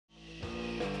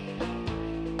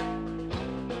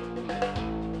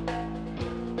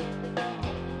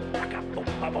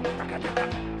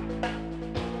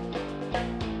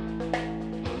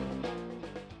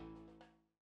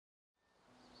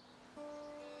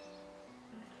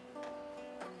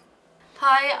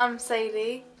Hi, I'm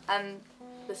Sadie, and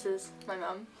this is my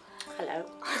mum. Hello.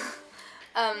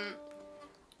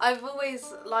 I've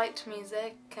always liked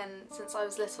music, and since I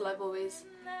was little I've always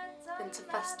been to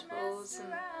festivals,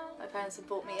 and my parents have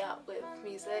brought me up with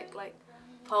music like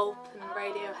Pulp and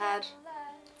Radiohead,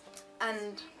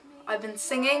 and I've been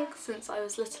singing since I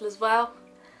was little as well,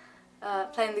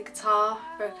 playing the guitar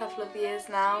for a couple of years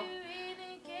now,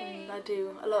 and I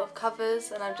do a lot of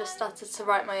covers, and I've just started to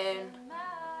write my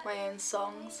own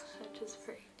songs, which is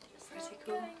pretty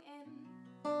cool.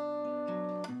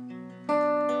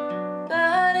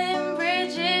 Burning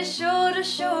bridges, shore to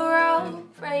shore, I'll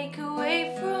break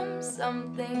away from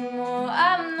something more.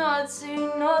 I'm not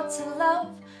to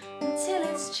love until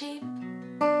it's cheap.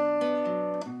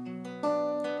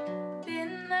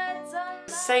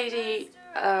 Sadie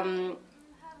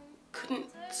couldn't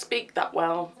speak that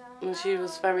well when she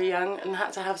was very young and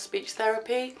had to have speech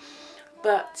therapy,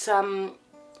 but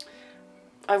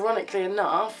ironically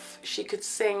enough, she could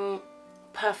sing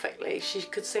perfectly. She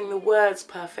could sing the words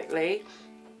perfectly,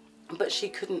 but she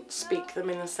couldn't speak them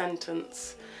in a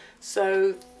sentence.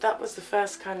 So that was the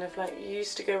first kind of like, you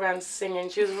used to go around singing.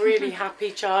 She was a really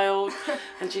happy child,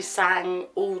 and she sang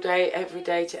all day, every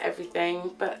day to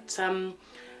everything. But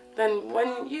then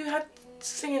when you had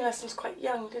singing lessons quite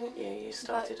young, didn't you? You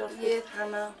started off with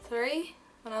Hannah. 3,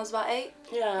 when I was about 8.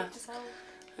 Yeah.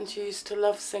 And she used to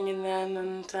love singing then,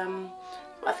 and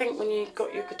I think when you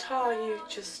got your guitar you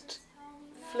just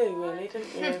flew really,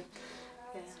 didn't you?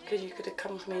 Because you could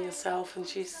accompany yourself, and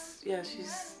she's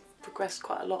progressed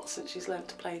quite a lot since she's learned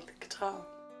to play the guitar.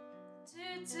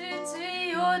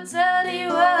 Your dirty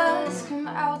words come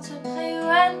out to play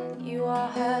when you are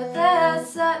hurt. There are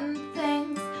certain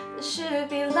things that should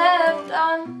be left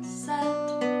unsaid.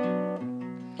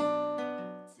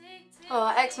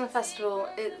 Oh, Exmouth Festival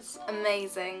is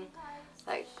amazing.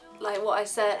 Like what I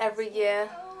said, every year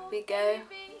we go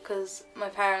because my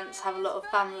parents have a lot of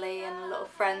family and a lot of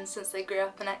friends since they grew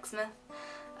up in Exmouth.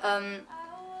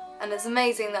 And it's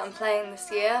amazing that I'm playing this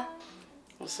year.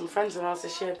 Well, some friends of ours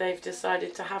this year, they've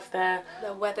decided to have their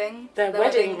wedding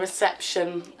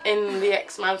reception in the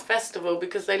Exmouth Festival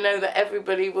because they know that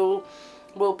everybody will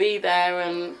be there,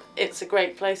 and it's a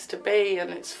great place to be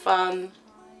and it's fun.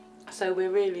 So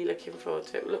we're really looking forward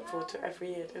to it. We look forward to it every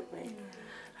year, don't we?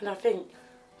 And I think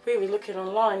we were looking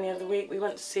online the other week. We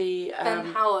went to see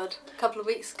Ben Howard a couple of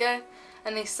weeks ago,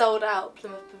 and he sold out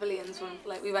Plymouth Pavilions when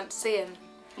we went to see him.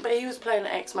 But he was playing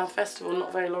at Exmouth Festival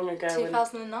not very long ago.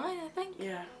 2009, I think.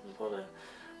 Yeah, what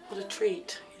a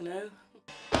treat, you know.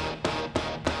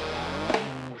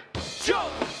 Jump,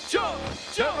 jump,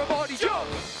 jump, everybody jump,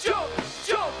 jump,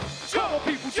 jump, come on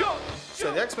people jump.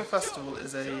 So the Exmouth Festival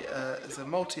is a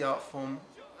multi-art form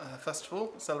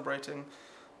festival celebrating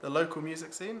the local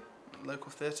music scene, local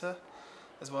theatre,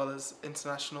 as well as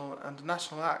international and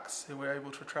national acts who we're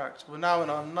able to attract. We're now in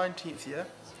our 19th year,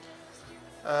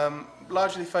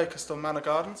 largely focused on Manor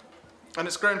Gardens, and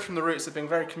it's grown from the roots of being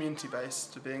very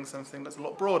community-based to being something that's a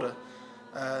lot broader,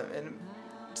 and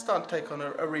starting to take on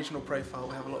a regional profile.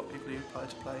 We have a lot of people who apply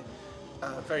to play.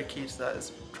 Very key to that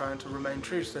is trying to remain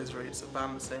true to those roots of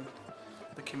balancing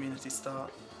the community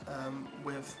start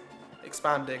with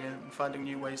expanding and finding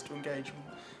new ways to engage and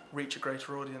reach a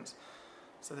greater audience.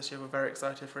 So this year we're very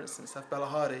excited, for instance, to have Bella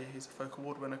Hardy, who's a folk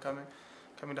award winner,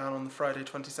 coming down on the Friday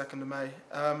 22nd of May.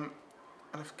 And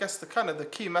I guess the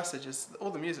key message is that all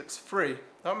the music's free.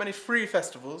 There aren't many free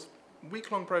festivals,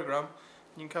 week-long programme,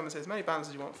 you can come and see as many bands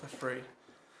as you want for free.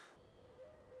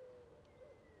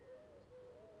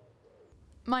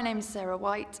 My name is Sarah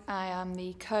White. I am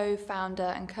the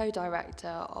co-founder and co-director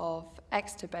of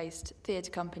Exeter-based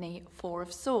theatre company Four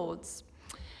of Swords.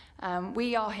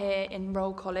 We are here in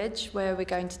Roll College, where we're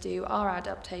going to do our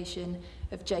adaptation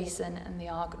of Jason and the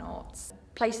Argonauts.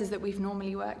 Places that we've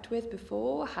normally worked with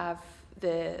before have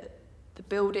the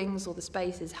buildings or the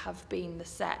spaces have been the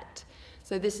set.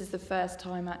 So this is the first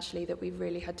time actually that we've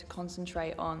really had to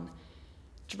concentrate on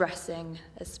dressing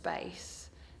a space.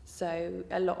 So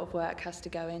a lot of work has to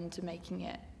go into making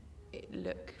it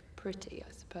look pretty,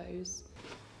 I suppose.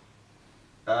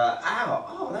 That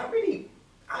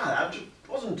just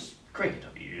wasn't cricket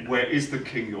of you. Where is the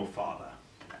king, your father?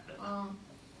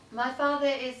 My father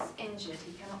is injured,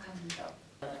 he cannot come himself.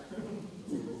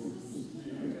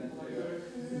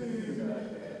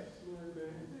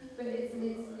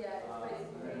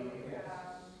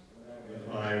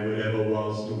 I would ever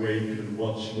was to wake and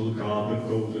watch will guard the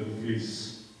golden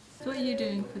fleece. So what are you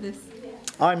doing for this?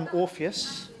 I'm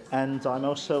Orpheus, and I'm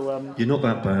also... You're not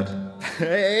that bad.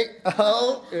 Hey!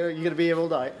 Oh! You're going to be here all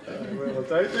night. Well,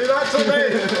 don't do that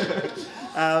to me!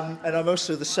 And I'm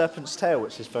also the Serpent's Tail,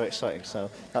 which is very exciting. So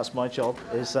that's my job,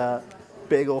 is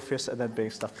being Orpheus and then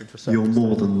being stuffed into a Serpent's You're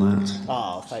more Tail. than that.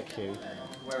 Oh, thank you.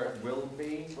 Where it will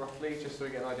be, roughly, just so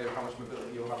we get an idea of how much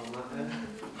mobility you'll have on that then?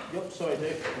 Yep, sorry,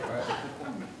 Dave.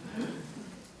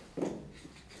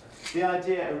 The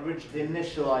idea, the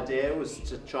initial idea was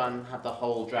to try and have the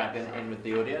whole dragon in with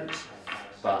the audience,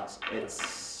 but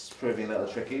it's proving a little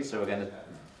tricky, so we're going to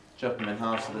chop them in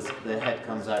half so the head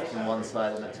comes out from one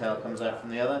side and the tail comes out from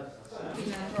the other.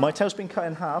 My tail's been cut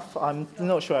in half. I'm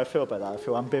not sure how I feel about that. I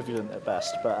feel ambivalent at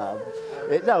best, but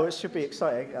it should be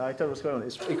exciting. I don't know what's going on.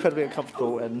 It's incredibly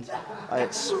uncomfortable and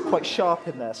it's quite sharp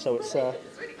in there, so it's hope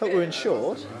we're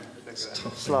insured.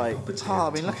 It's like, I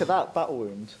mean, look at that battle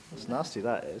wound. That's nasty,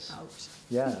 that is.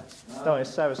 Yeah. No, it's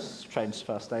Sarah's trained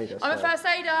first aider. I'm a first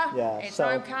aider. Yeah. It's so,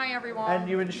 okay, everyone. And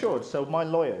you're insured, so my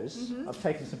lawyers, I've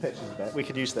taken some pictures of it. We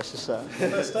could use this as So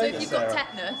if you've got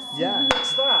tetanus. yeah.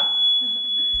 What's that?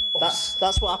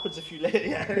 That's what happens if you live.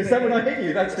 Yeah. Is that when I hit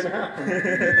you? That's going to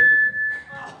happen.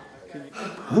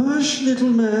 Hush, little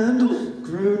man.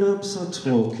 Grown-ups are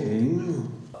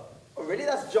talking. Oh, really?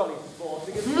 That's Johnny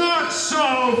performing. Not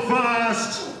so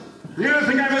fast! You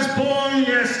think I was born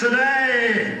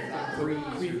yesterday?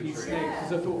 Creepy snake,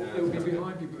 because I thought it would be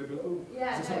behind people. They'd be like, oh, is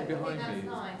there something behind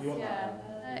me?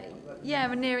 Yeah,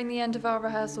 we're nearing the end of our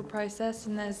rehearsal process,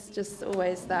 and there's just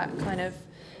always that kind of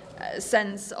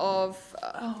sense of,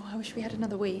 oh, I wish we had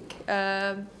another week.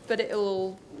 But it'll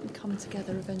all come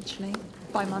together eventually.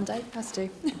 By Monday, has to.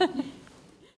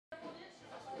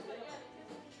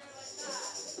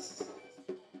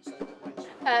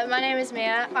 My name is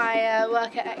Mia. I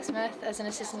work at Exmouth as an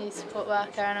assistant youth support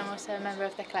worker, and I'm also a member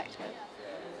of the collective.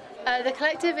 The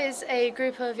collective is a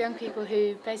group of young people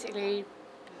who basically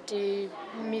do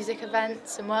music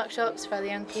events and workshops for other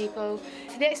young people.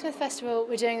 For the Exmouth Festival,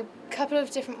 we're doing a couple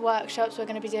of different workshops. We're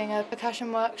going to be doing a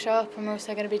percussion workshop, and we're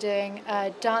also going to be doing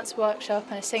a dance workshop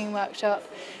and a singing workshop.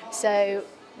 So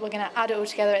we're going to add it all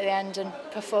together at the end and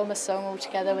perform a song all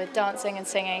together with dancing and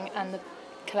singing and the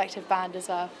collective band as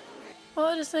well. Well,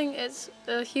 I just think it's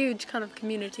a huge kind of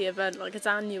community event, like it's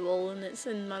annual and it's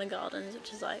in Manor Gardens,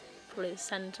 which is like probably the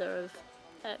centre of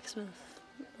Exmouth,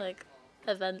 like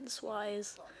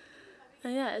events-wise.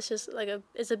 And yeah, it's just like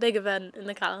it's a big event in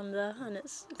the calendar, and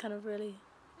it's kind of really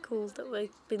cool that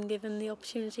we've been given the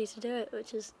opportunity to do it,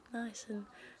 which is nice, and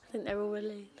I think they're all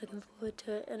really looking forward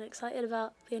to it and excited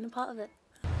about being a part of it.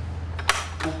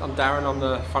 I'm Darren, I'm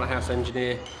the front of house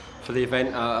engineer for the event,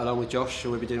 along with Josh,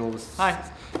 who will be doing all the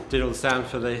sound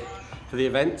for the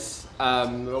events.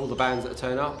 All the bands that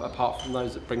turn up, apart from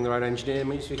those that bring their own engineer,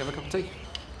 means we have a cup of tea.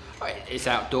 It's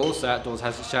outdoors, so outdoors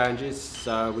has its challenges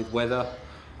with weather.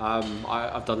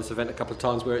 I've done this event a couple of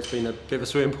times where it's been a bit of a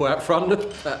swimming pool out front.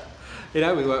 But, you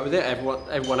know, we worked with it.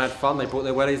 Everyone had fun. They brought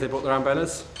their wellies, they brought their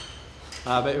umbrellas.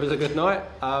 But it was a good night.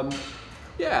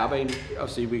 Yeah, I mean,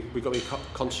 obviously we've got to be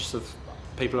conscious of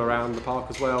people around the park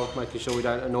as well, making sure we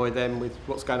don't annoy them with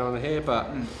what's going on here.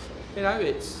 But you know,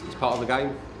 it's part of the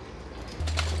game.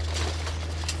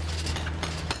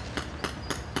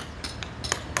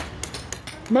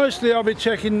 Mostly I'll be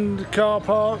checking the car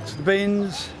parks, the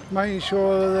bins, making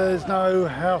sure there's no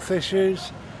health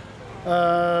issues,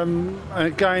 and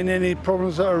again any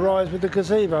problems that arise with the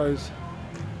gazebos.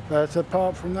 But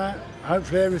apart from that,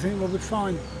 hopefully everything will be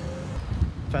fine.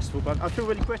 Festival band. I feel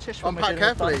really British. Unpack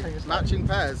carefully, matching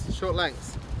pairs, short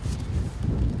lengths.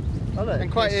 Oh, look, and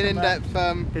quite an in-depth...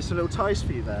 here's some little ties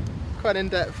for you there. Quite an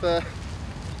in-depth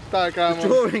diagram the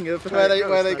drawing of where they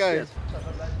go. Good.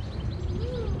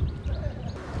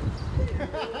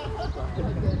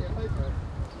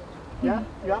 Yeah?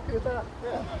 You happy with that?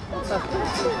 Yeah.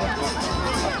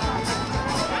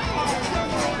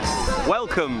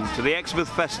 Welcome to the Exmouth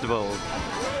Festival.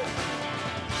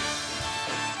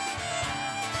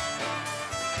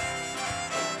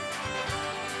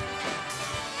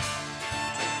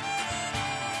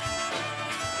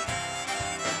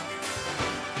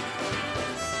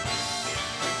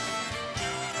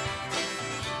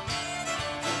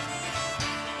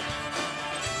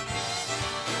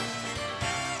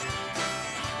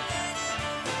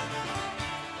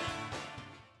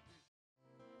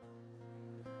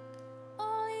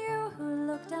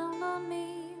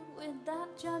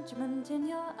 Judgment in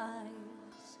your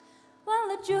eyes. While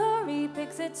the jury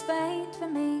picks its fate for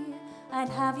me, I'd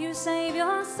have you save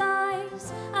your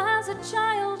size. As a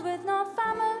child with no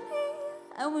family,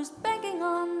 I was begging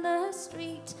on the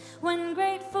street when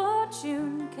great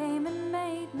fortune came and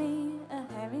made me a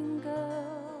herring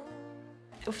girl.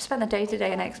 we've spent the day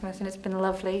today in Exmouth and it's been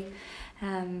lovely.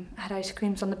 Had ice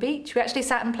creams on the beach. We actually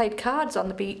sat and played cards on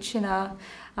the beach in our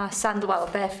sandal, well,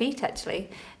 bare feet actually,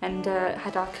 and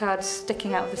had our cards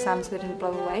sticking out of the sand so they didn't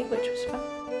blow away, which was fun.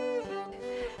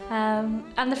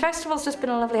 And the festival's just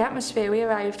been a lovely atmosphere. We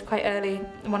arrived quite early,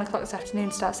 1 o'clock this afternoon,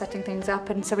 to start setting things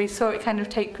up, and so we saw it kind of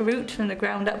take root from the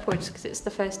ground upwards because it's the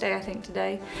first day, I think,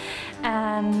 today.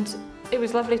 And it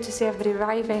was lovely to see everybody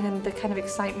arriving and the kind of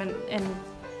excitement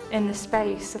in the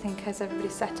space, I think, as everybody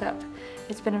set up.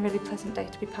 It's been a really pleasant day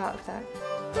to be part of that.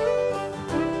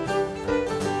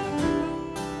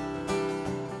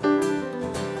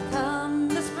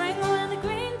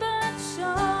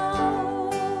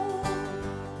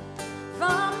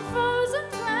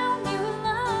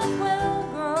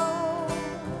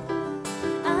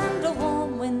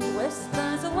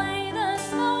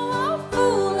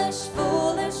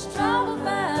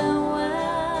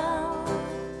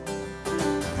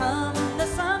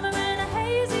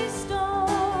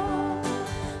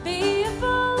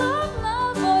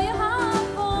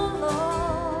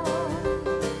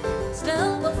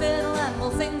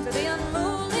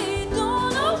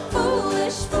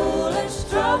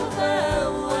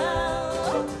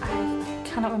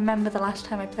 I cannot remember the last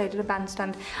time I played at a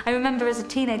bandstand. I remember as a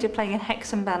teenager playing in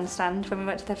Hexham Bandstand when we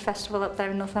went to the festival up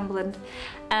there in Northumberland.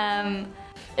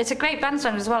 It's a great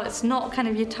bandstand as well. It's not kind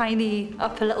of your tiny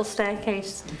up a little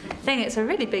staircase thing. It's a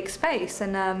really big space,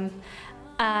 and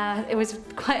it was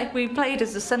quite. We played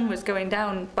as the sun was going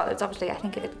down. Well, it's obviously, I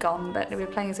think it had gone, but we were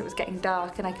playing as it was getting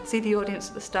dark, and I could see the audience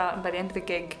at the start, and by the end of the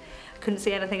gig, couldn't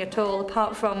see anything at all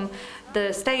apart from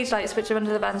the stage lights which are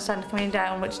under the bandstand coming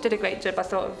down, which did a great job, I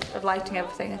thought, of lighting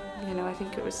everything. You know, I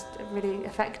think it was really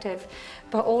effective.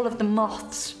 But all of the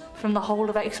moths from the whole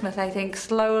of Exmouth, I think,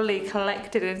 slowly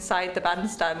collected inside the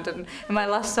bandstand, and in my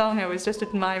last song I was just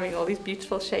admiring all these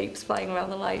beautiful shapes flying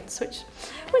around the lights, which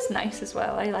was nice as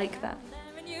well. I like that.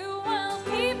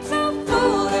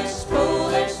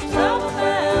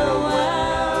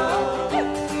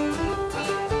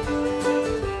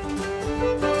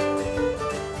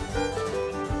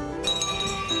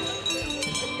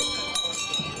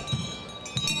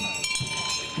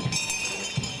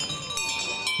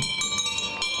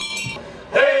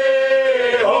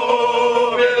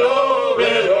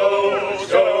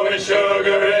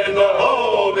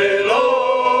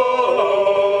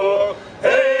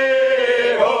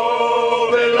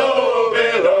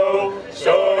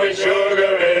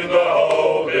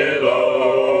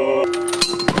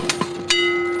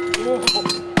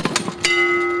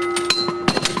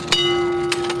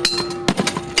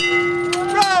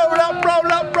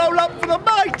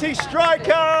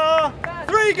 Striker!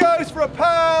 3 goes for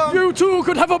 £1. You too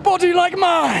could have a body like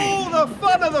mine! All the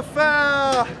fun of the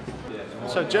fair!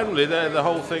 So generally the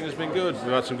whole thing has been good.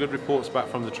 We've had some good reports back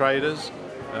from the traders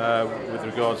with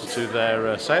regards to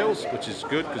their sales, which is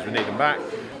good because we need them back.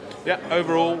 Yeah,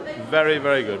 overall very,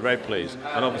 very good, very pleased.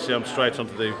 And obviously I'm straight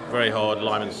onto the very hard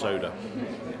lime and soda.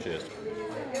 Cheers.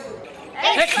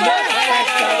 Exmouth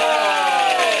Festival!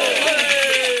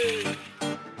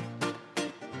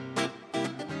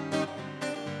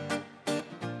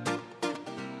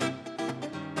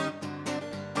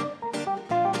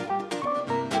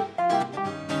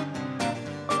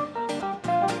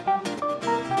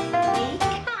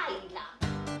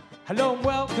 Hello and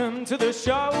welcome to the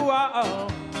show.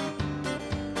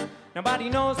 Nobody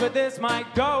knows where this might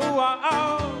go.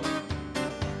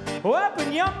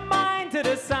 Open your mind to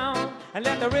the sound and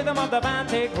let the rhythm of the band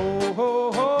take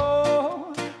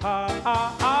hold.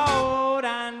 Out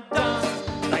and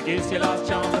dance like it's your last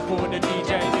chance before the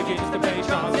DJ begins to play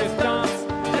trance. Just dance,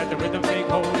 let the rhythm take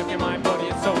hold of your mind, body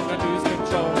and soul, and lose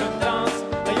control and dance.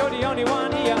 Now you're the only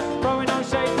one here throwing no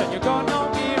shade, and you got no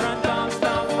gear and dance,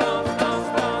 dance, dance, dance,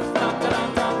 dance, dance,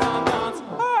 dance, dance, dance, dance.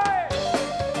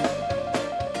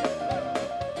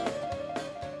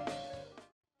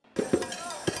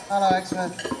 Hello,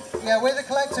 Exmouth. Yeah, we're the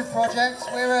Collective Project.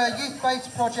 We're a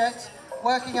youth-based project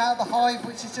working out of the Hive,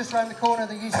 which is just around the corner of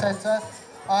the youth centre.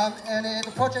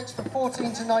 The project's for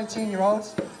 14 to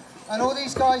 19-year-olds. And all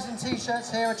these guys in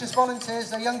T-shirts here are just volunteers.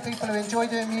 They're young people who enjoy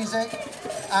doing music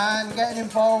and getting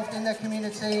involved in their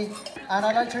community. And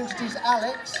I'd like to introduce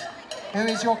Alex, who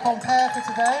is your compere for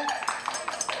today.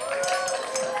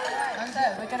 So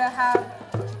we're going to have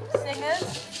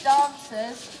singers,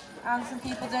 dancers, and some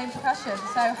people doing percussion.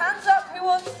 So hands up, who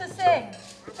wants to sing?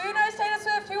 Who knows Taylor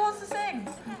Swift? Who wants to sing?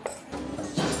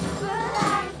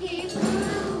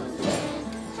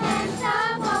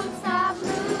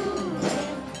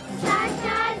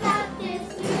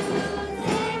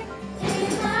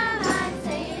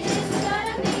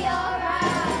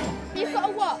 You've got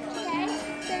to watch, okay?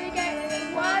 So we go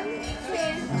 1,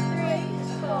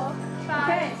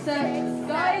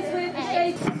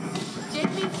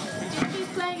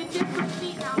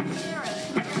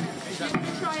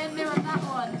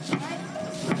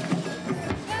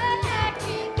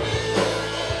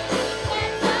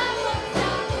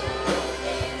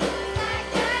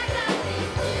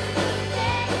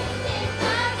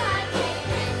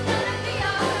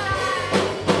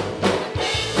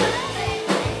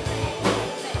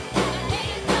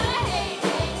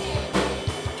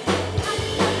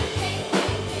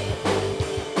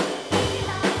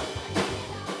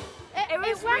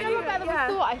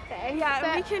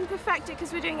 can perfect it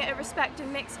because we're doing it at Respect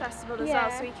and Mix Festival as Yeah.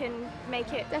 well, so we can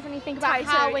make it definitely think about tighter,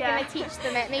 how we're yeah. going to teach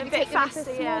them it. Maybe a bit take them into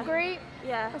faster, a small yeah. group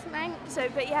yeah. or something. So,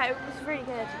 but yeah, it was really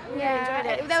good. We really Yeah,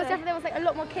 enjoyed it. there was like a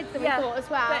lot more kids than we thought as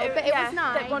well, but it yeah, was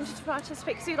nice. That wanted to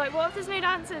participate. So like, what if there's no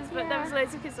dancers? But there was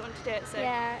loads of kids that wanted to do it. So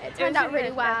yeah, it turned out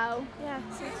really well. Yeah.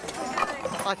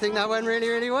 I think that went really,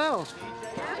 really well.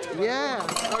 Yeah,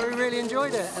 I really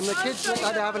enjoyed it, and the kids looked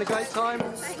like they're having a great time.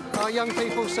 Our young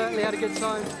people certainly had a good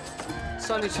time.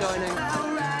 Sun is shining.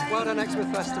 Well done,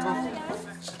 Exmouth Festival.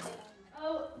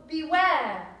 Oh,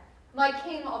 beware, my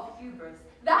king of hubris.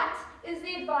 That is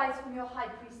the advice from your high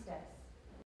priestess.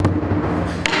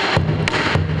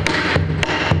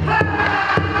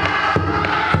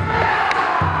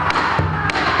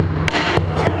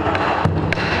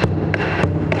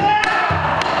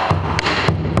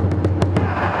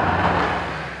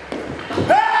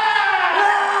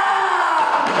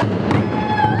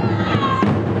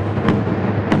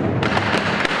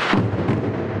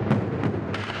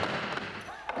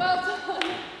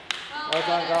 Well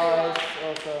done, guys.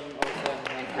 Awesome, awesome.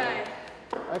 Thank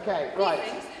you. Okay,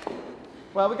 right.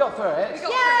 Well, we got through it.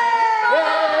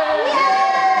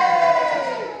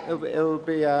 It'll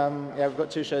be yeah, we've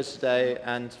got 2 shows today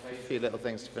and a few little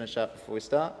things to finish up before we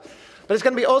start. But it's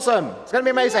going to be awesome. It's going to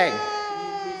be amazing.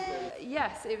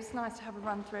 Yes, it was nice to have a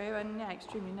run through, and yeah,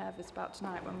 extremely nervous about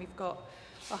tonight when we've got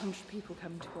 100 people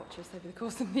coming to watch us over the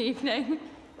course of the evening.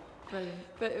 Brilliant,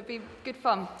 but it'll be good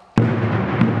fun.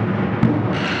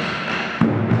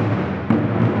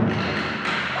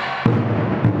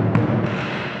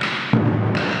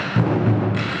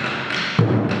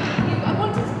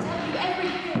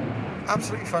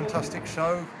 Absolutely fantastic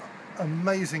show,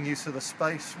 amazing use of the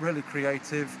space, really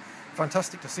creative,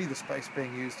 fantastic to see the space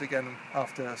being used again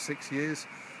after 6 years.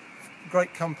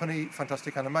 Great company,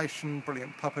 fantastic animation,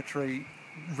 brilliant puppetry,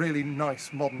 really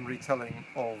nice modern retelling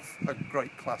of a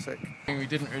great classic. We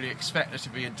didn't really expect there to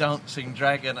be a dancing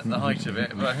dragon at the height of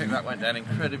it, but I think that went down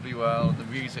incredibly well. The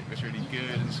music was really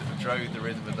good and sort of drove the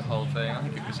rhythm of the whole thing. I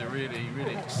think it was a really,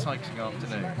 really exciting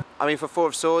afternoon. I mean, for Four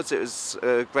of Swords, it was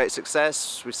a great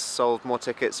success. We sold more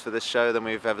tickets for this show than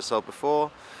we've ever sold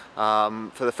before.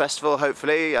 For the festival,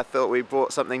 hopefully, I thought we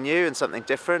brought something new and something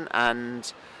different,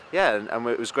 and yeah, and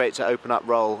it was great to open up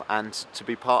Roll and to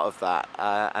be part of that.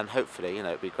 And hopefully, you know,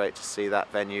 it'd be great to see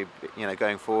that venue, you know,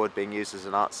 going forward, being used as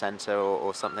an arts centre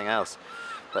or something else.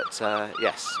 But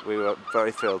yes, we were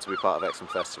very thrilled to be part of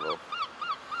Exmouth Festival.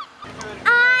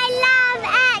 I love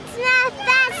Exmouth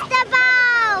Festival!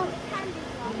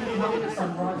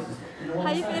 How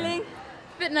are you feeling?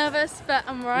 A bit nervous, but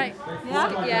I'm alright.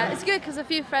 Yeah? Yeah, it's good because a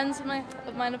few friends of mine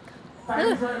have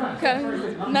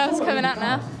nerves coming out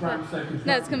now. But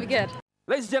no, it's going to be good.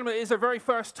 Ladies and gentlemen, it is her very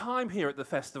first time here at the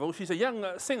festival. She's a young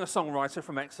singer-songwriter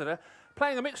from Exeter,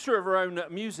 playing a mixture of her own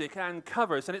music and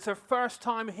covers, and it's her first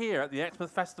time here at the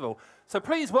Exmouth Festival. So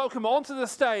please welcome onto the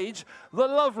stage the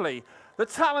lovely, the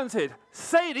talented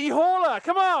Sadie Haller.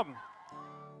 Come on!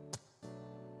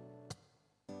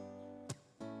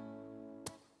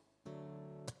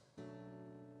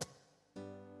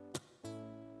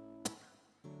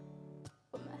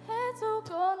 Head's all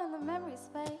gone and the memories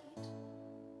fade,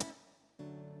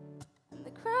 and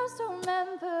the crowds don't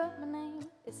remember my name.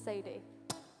 It's Sadie.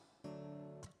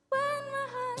 When my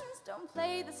hands don't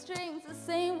play the strings the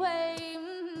same way,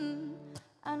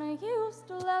 I know you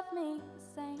still love me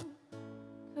the same.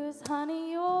 'Cause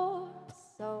honey, your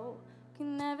soul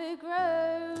can never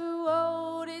grow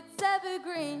old, it's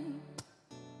evergreen.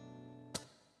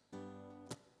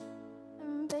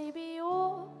 And baby,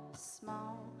 your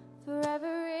smile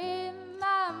forever in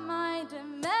my mind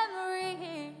and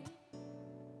memory.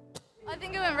 I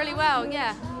think it went really well,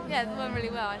 yeah. Yeah, it went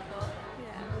really well, I thought.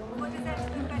 Yeah. What does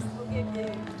Exmouth Festival give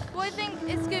you? Well, I think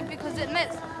it's good because it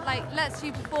lets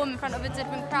you perform in front of a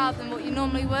different crowd than what you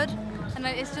normally would. And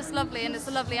it's just lovely, and it's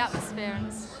a lovely atmosphere, and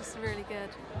it's just really good.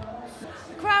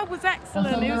 The crowd was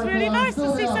excellent. It was really nice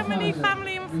to see so many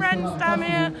family and friends down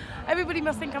here. Everybody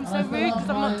must think I'm so rude because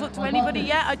I've not talked to anybody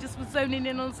yet. I just was zoning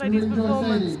in on Sadie's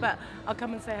performance, but I'll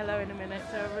come and say hello in a minute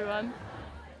to everyone.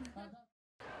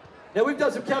 Now we've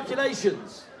done some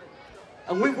calculations,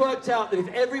 and we've worked out that if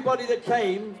everybody that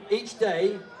came each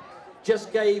day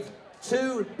just gave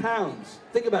 £2,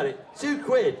 think about it,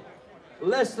 £2,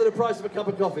 less than the price of a cup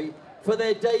of coffee for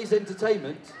their day's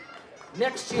entertainment,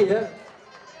 next year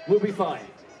we'll be fine.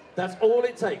 That's all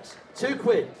it takes.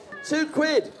 £2.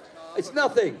 £2. It's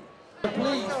nothing.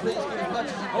 Please give as much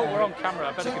as you can. Oh, we're on camera.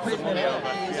 I better give some money over.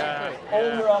 Yeah. All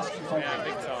we're asking for. Yeah,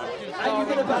 big time. Are you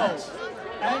going to bounce?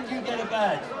 and you get a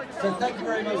badge. So thank you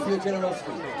very much for your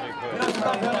generosity.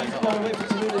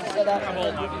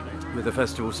 With the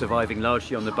festival surviving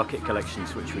largely on the bucket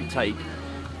collections which we take,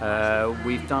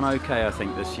 we've done okay, I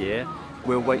think, this year.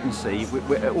 We'll wait and see.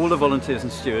 All the volunteers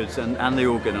and stewards and the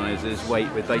organisers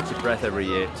wait with bated breath every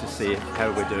year to see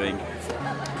how we're doing.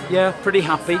 Yeah, pretty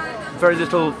happy. Very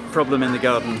little problem in the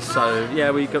gardens, so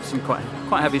yeah, we've got some quite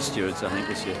heavy stewards, I think,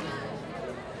 this year.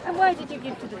 And why did you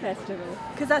give to the festival?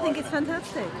 Because I think it's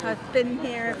fantastic. I've been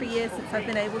here every year since I've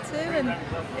been able to, and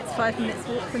it's 5 minutes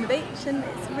walk from the beach, and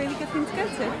it's a really good thing to go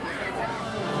to.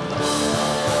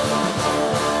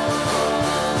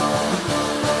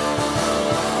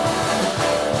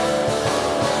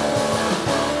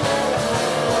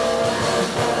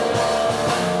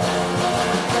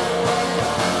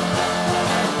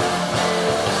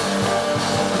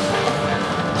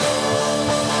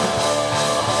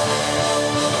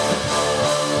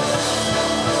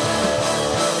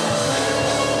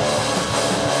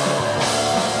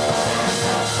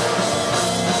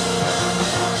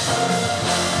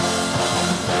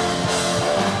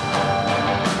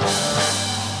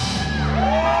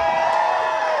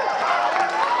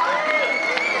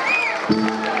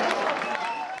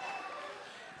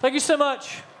 Thank you so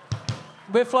much.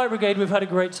 We're Flight Brigade. We've had a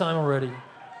great time already.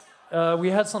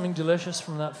 We had something delicious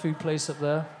from that food place up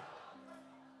there.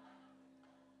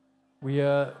 We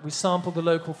sampled the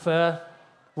local fare,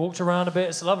 walked around a bit.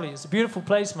 It's lovely. It's a beautiful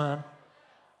place, man.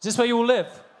 Is this where you all live?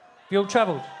 Have you all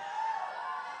travelled?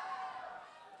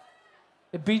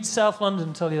 It beats South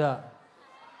London, tell you that.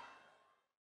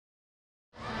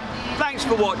 Thanks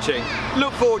for watching.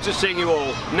 Look forward to seeing you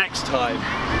all next time.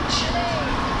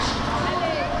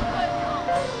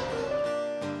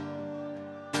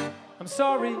 I'm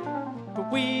sorry,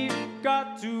 but we've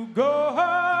got to go.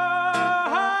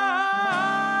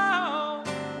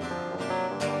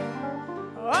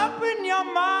 Open your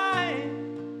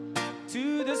mind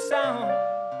to the sound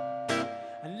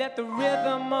and let the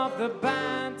rhythm of the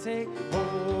band take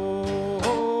hold.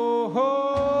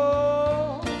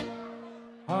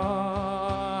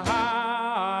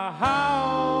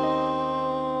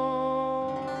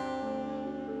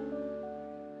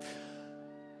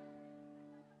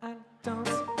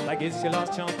 Like it's your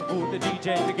last chance before the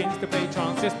DJ begins to play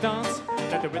trance. Just dance,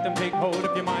 let the rhythm take hold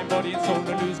of your mind, body and soul,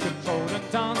 and lose control and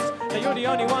dance. Now you're the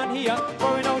only one here,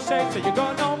 throwing no shade, so you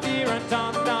got no fear, and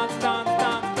dance, dance, dance,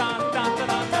 dance.